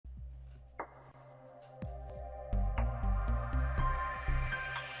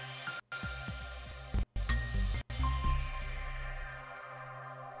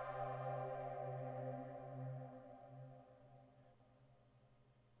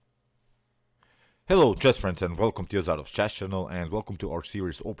Hello chess friends and welcome to Yozarov's chess channel and welcome to our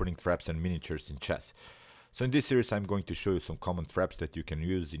series Opening Traps and Miniatures in Chess. So in this series I'm going to show you some common traps that you can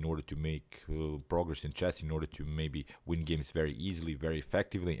use in order to make progress in chess, in order to maybe win games very easily, very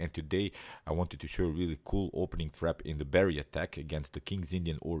effectively. And today I wanted to show a really cool opening trap in the berry attack against the King's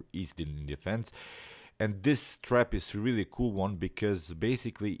Indian or East Indian defense. And this trap is a really cool one because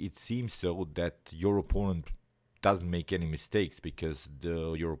basically it seems so that your opponent doesn't make any mistakes because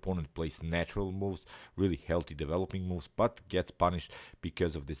your opponent plays natural moves, really healthy developing moves, but gets punished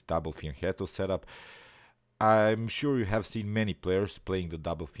because of this double fianchetto setup. I'm sure you have seen many players playing the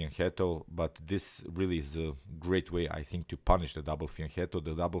double fianchetto, but this really is a great way, I think, to punish the double fianchetto.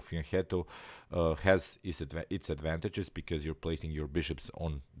 The double fianchetto has its advantages because you're placing your bishops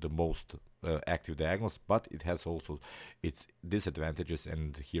on the most active diagonals, but it has also its disadvantages,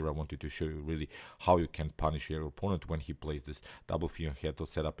 and here I wanted to show you really how you can punish your opponent when he plays this double fianchetto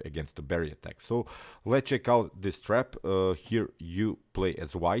setup against the berry attack. So let's check out this trap. Here you play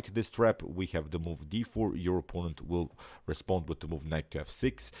as white this trap. We have the move d4. Your opponent will respond with the move knight to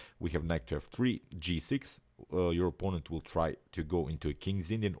f6. We have knight to f3, g6. Your opponent will try to go into a King's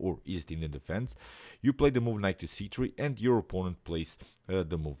Indian or East Indian defense. You play the move knight to c3, and your opponent plays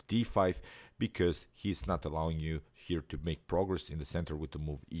the move d5 because he's not allowing you here to make progress in the center with the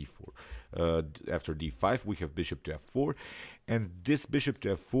move e4. After d5, we have bishop to f4, and this bishop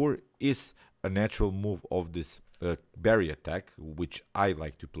to f4 is a natural move of this berry attack, which I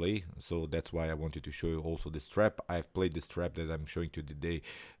like to play, so that's why I wanted to show you also this trap. I've played this trap that I'm showing you today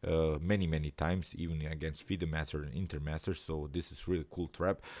many times, even against FIDE Master and Intermaster, so this is really cool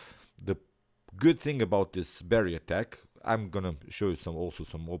trap. The good thing about this berry attack, I'm gonna show you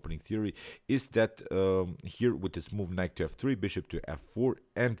some opening theory, is that here with this move knight to f3, bishop to f4,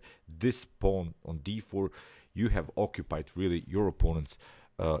 and this pawn on d4, you have occupied really your opponent's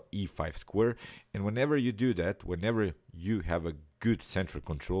e5 square, and whenever you do that, whenever you have a good central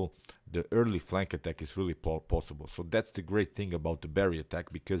control, the early flank attack is really possible. So that's the great thing about the berry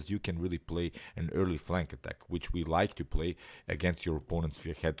attack, because you can really play an early flank attack, which we like to play against your opponent's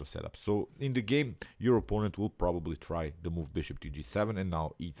fianchetto setup. So in the game, your opponent will probably try the move bishop to g7 and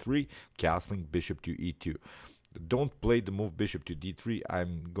now e3, castling bishop to e2. Don't play the move bishop to d3.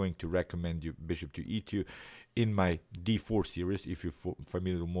 I'm going to recommend you bishop to e2. In my d4 series, if you're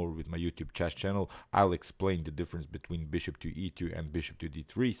familiar more with my YouTube chess channel, I'll explain the difference between bishop to e2 and bishop to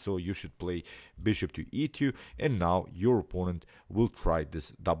d3. So you should play bishop to e2, and now your opponent will try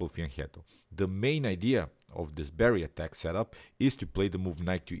this double fianchetto. The main idea of this berry attack setup is to play the move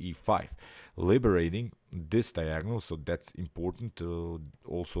knight to e5, liberating this diagonal, so that's important.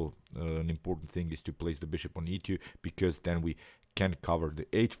 Also an important thing is to place the bishop on e2, because then we can cover the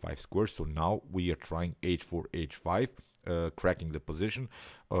h5 square. So now we are trying h4 h5, cracking the position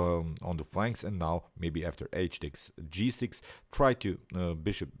on the flanks, and now maybe after h takes g6, try to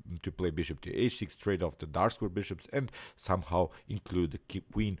play bishop to h6, trade off the dark square bishops, and somehow include the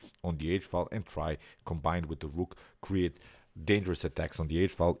queen on the h file, and try combined with the rook create dangerous attacks on the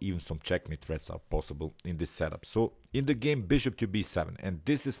h file. Even some checkmate threats are possible in this setup. So in the game, bishop to b7, and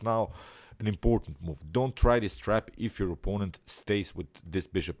this is now an important move. Don't try this trap if your opponent stays with this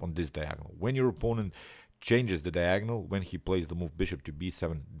bishop on this diagonal. When your opponent changes the diagonal, when he plays the move bishop to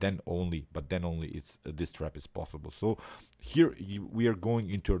b7, then only it's this trap is possible. So here we are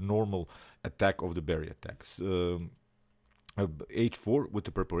going into a normal attack of the berry attacks. H4 with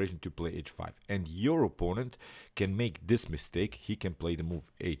the preparation to play h5, and your opponent can make this mistake. He can play the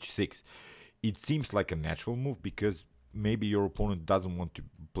move h6. It seems like a natural move because maybe your opponent doesn't want to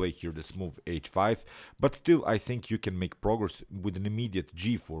play here this move h5, but still I think you can make progress with an immediate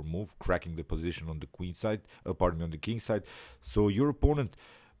g4 move, cracking the position on the queen side, on the king side. So your opponent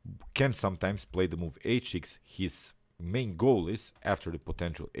can sometimes play the move h6. His main goal is, after the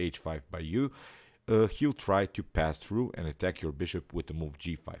potential h5 by you, he'll try to pass through and attack your bishop with the move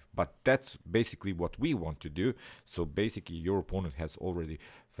g5. But that's basically what we want to do. So basically your opponent has already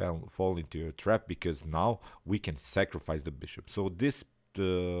fallen into a trap, because now we can sacrifice the bishop. So this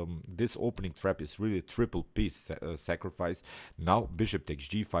opening trap is really a triple piece sacrifice. Now bishop takes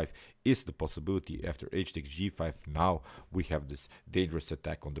g5 is the possibility. After h takes g5, now we have this dangerous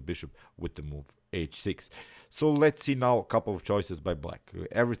attack on the bishop with the move h6. So let's see now a couple of choices by black.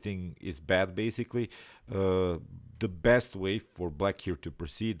 Everything is bad basically. The best way for black here to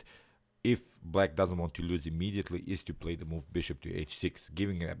proceed, if black doesn't want to lose immediately, is to play the move bishop to h6,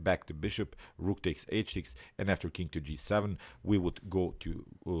 giving back the bishop. Rook takes h6, and after king to g7, we would go to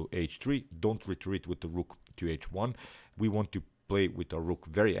h3. Don't retreat with the rook to h1. We want to play with our rook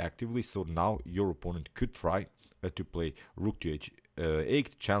very actively, so now your opponent could try to play rook to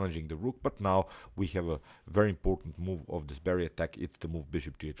 8, challenging the rook. But now we have a very important move of this berry attack. It's the move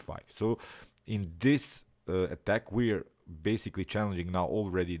bishop to h5. So in this attack, we are basically challenging now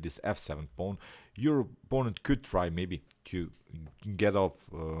already this f7 pawn. Your opponent could try maybe to get off,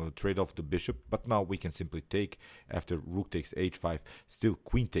 trade off the bishop, but now we can simply take after rook takes h5, still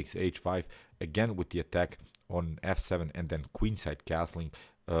queen takes h5, again with the attack on f7 and then queenside castling,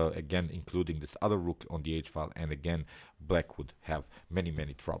 again including this other rook on the h file, and again black would have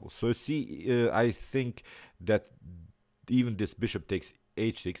many troubles. So you see, I think that even this bishop takes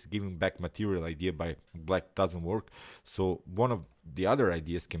h6, giving back material idea by black doesn't work. So one of the other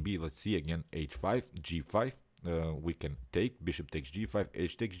ideas can be, let's see again, h5, g5. We can take bishop takes g5,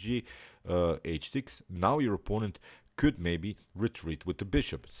 h takes g, h6. Now your opponent could maybe retreat with the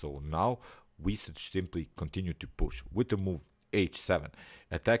bishop. So now we should simply continue to push with the move h7,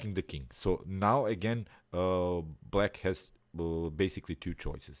 attacking the king. So now again, black has basically two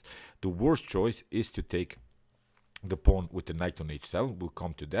choices. The worst choice is to take the pawn with the knight on h7. We'll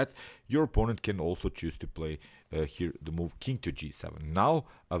come to that. Your opponent can also choose to play here the move king to g7. Now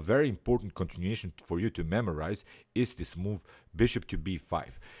a very important continuation for you to memorize is this move bishop to b5.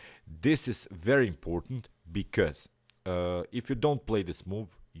 This is very important because if you don't play this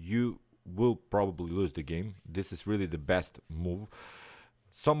move, you will probably lose the game. This is really the best move.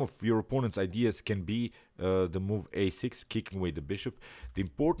 Some of your opponent's ideas can be the move a6, kicking away the bishop. The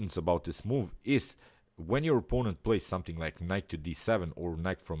importance about this move is when your opponent plays something like knight to d7 or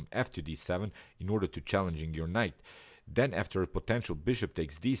knight from f to d7 in order to challenging your knight, then after a potential bishop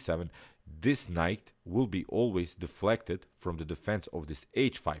takes d7, this knight will be always deflected from the defense of this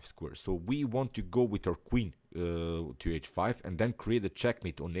h5 square. So we want to go with our queen to h5 and then create a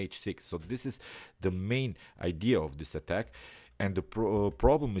checkmate on h6. So this is the main idea of this attack, and the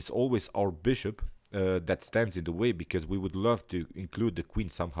problem is always our bishop that stands in the way, because we would love to include the queen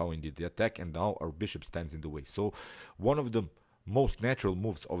somehow in the attack, and now our bishop stands in the way. So one of the most natural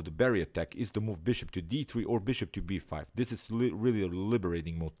moves of the berry attack is the move bishop to d3 or bishop to b5. This is really a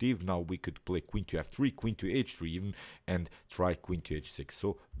liberating motif. Now we could play queen to f3, queen to h3 even, and try queen to h6.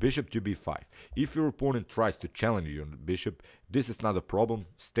 So bishop to b5. If your opponent tries to challenge your bishop, this is not a problem.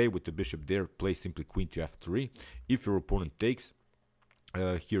 Stay with the bishop there, play simply queen to f3. If your opponent takes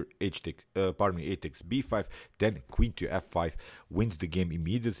here a takes b5, then queen to f5 wins the game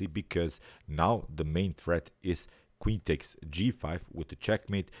immediately, because now the main threat is queen takes g5 with the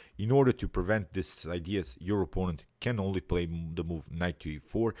checkmate. In order to prevent these ideas, your opponent can only play the move knight to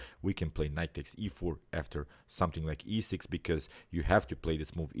e4. We can play knight takes e4 after something like e6, because you have to play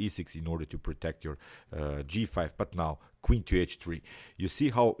this move e6 in order to protect your g5. But now queen to h3. You see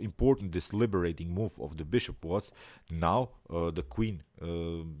how important this liberating move of the bishop was. Now the queen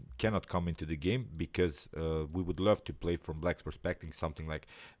cannot come into the game, because we would love to play from black's perspective something like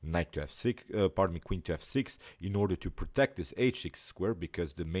knight to f6, queen to f6, in order to protect this h6 square,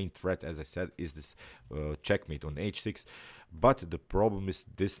 because the main threat, as I said, is this checkmate on h6. But the problem is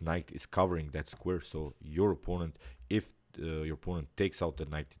this knight is covering that square. So your opponent, if your opponent takes out the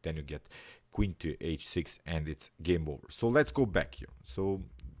knight, then you get queen to h6 and it's game over. So let's go back here. So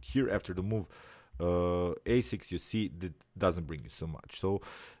here after the move a6, you see that doesn't bring you so much. So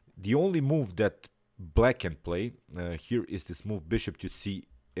the only move that black can play here is this move bishop to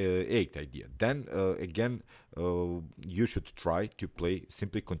c8 idea. Then again, you should try to play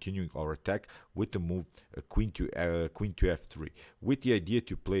simply continuing our attack with the move queen to f3, with the idea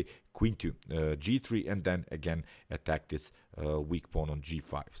to play queen to g3 and then again attack this weak pawn on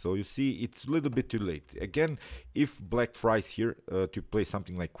g5. So you see, it's a little bit too late. Again, if black tries here to play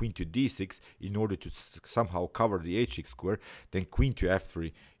something like queen to d6 in order to somehow cover the h6 square, then queen to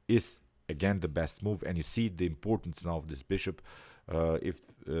f3 is again the best move. And you see the importance now of this bishop. If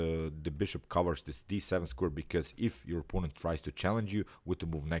the bishop covers this d7 square, because if your opponent tries to challenge you with the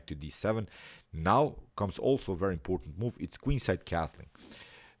move knight to d7, now comes also a very important move. It's queenside castling.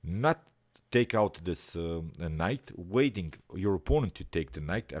 Not take out this knight, waiting your opponent to take the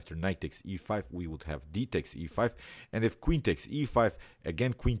knight. After knight takes e5, we would have d takes e5, and if queen takes e5,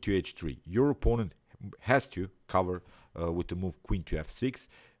 again queen to h3. Your opponent has to cover with the move queen to f6.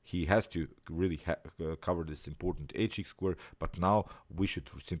 He has to really cover this important h6 square, but now we should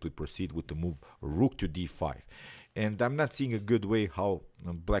simply proceed with the move rook to d5. And I'm not seeing a good way how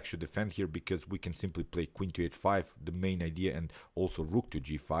black should defend here, because we can simply play queen to h5, the main idea, and also rook to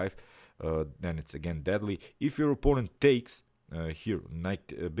g5. Then it's again deadly. If your opponent takes here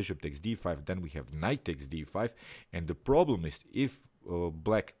bishop takes d5, then we have knight takes d5, and the problem is if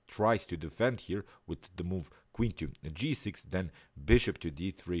black tries to defend here with the move queen to g6, then bishop to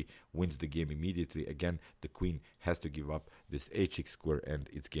d3 wins the game immediately. Again, the queen has to give up this h6 square and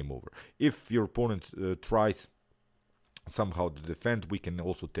it's game over. If your opponent tries somehow to defend, we can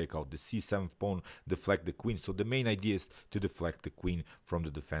also take out the c7 pawn, deflect the queen. So the main idea is to deflect the queen from the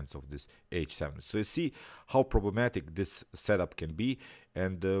defense of this h7. So you see how problematic this setup can be,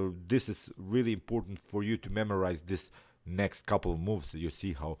 and this is really important for you to memorize this next couple of moves. You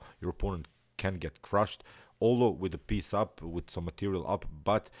see how your opponent can get crushed, although with a piece up, with some material up,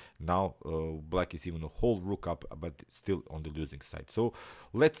 but now black is even a whole rook up, but still on the losing side. So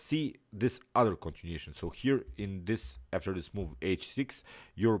let's see this other continuation. So here in this, after this move h6,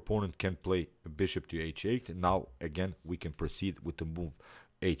 your opponent can play bishop to h8, and now again we can proceed with the move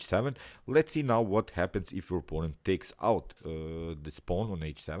h7. Let's see now what happens if your opponent takes out this pawn on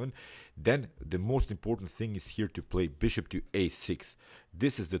h7. Then the most important thing is here to play bishop to a6.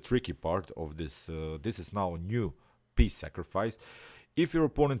 This is the tricky part of this. This is now a new piece sacrifice. If your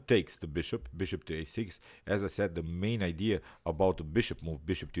opponent takes the bishop to a6, as I said, the main idea about the bishop move,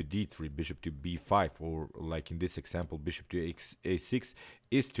 bishop to d3, bishop to b5, or like in this example, bishop to a6,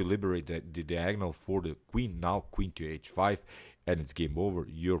 is to liberate the diagonal for the queen. Now queen to h5, and it's game over.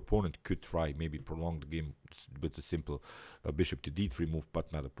 Your opponent could try maybe prolong the game with a simple bishop to d3 move,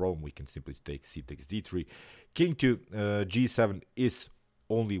 but not a problem. We can simply take c takes d3. King to g7 is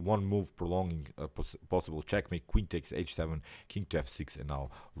only one move prolonging a possible checkmate. Queen takes h7, king to f6, and now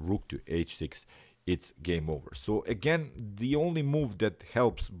rook to h6. It's game over. So again, the only move that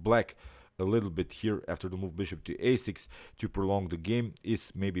helps black a little bit here after the move bishop to a6 to prolong the game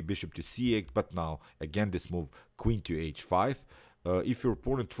is maybe bishop to c8, but now again this move queen to h5. If your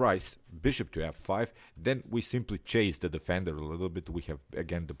opponent tries bishop to f5, then we simply chase the defender a little bit. We have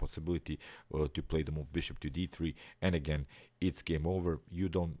again the possibility to play the move bishop to d3, and again it's game over.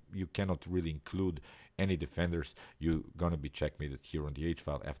 You cannot really include any defenders. You're gonna be checkmated here on the h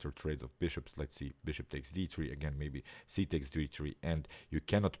file after trades of bishops. Let's see, bishop takes d3, again maybe c takes d3, and you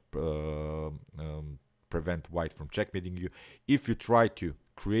cannot prevent white from checkmating you. If you try to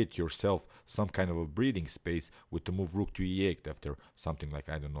create yourself some kind of a breathing space with the move rook to e8 after something like,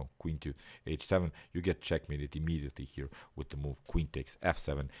 I don't know, queen to h7, you get checkmated immediately here with the move queen takes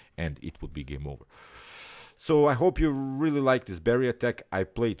f7, and it would be game over. So I hope you really like this barrier attack. I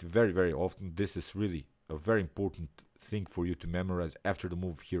play it very, very often. This is really a very important thing for you to memorize. After the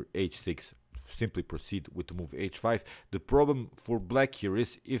move here h6, simply proceed with the move h5. The problem for black here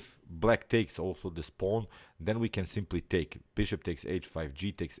is if black takes also this pawn, then we can simply take bishop takes h5,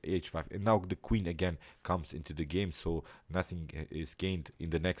 g takes h5, and now the queen again comes into the game, so nothing is gained. In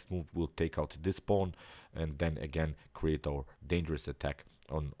the next move we'll take out this pawn and then again create our dangerous attack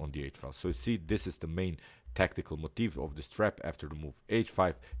on the h file. So you see, this is the main tactical motif of this trap after the move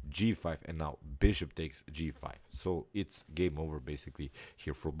h5, g5, and now bishop takes g5. So it's game over basically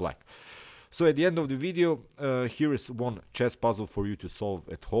here for black. So at the end of the video, here is one chess puzzle for you to solve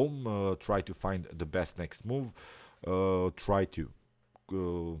at home. Try to find the best next move. Try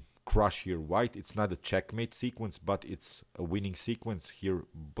to crush here white. It's not a checkmate sequence, but it's a winning sequence. Here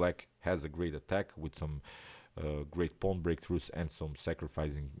black has a great attack with some great pawn breakthroughs and some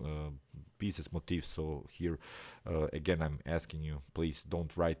sacrificing pieces motifs. So here again I'm asking you, please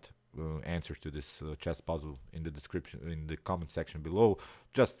don't write answers to this chess puzzle in the description, in the comment section below.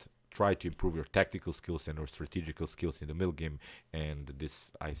 Just try to improve your tactical skills and your strategical skills in the middle game, and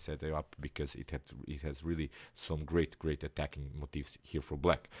this I set it up because it has really some great attacking motifs here for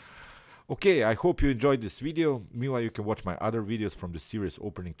black. Okay, I hope you enjoyed this video. Meanwhile, you can watch my other videos from the series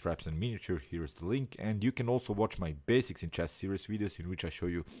Opening Traps and Miniature. Here's the link, and you can also watch my Basics in Chess series videos, in which I show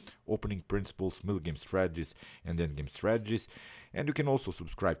you opening principles, middle game strategies, and endgame strategies. And you can also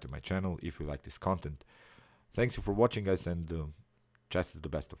subscribe to my channel if you like this content. Thanks you for watching, guys, and chess is the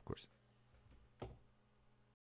best, of course.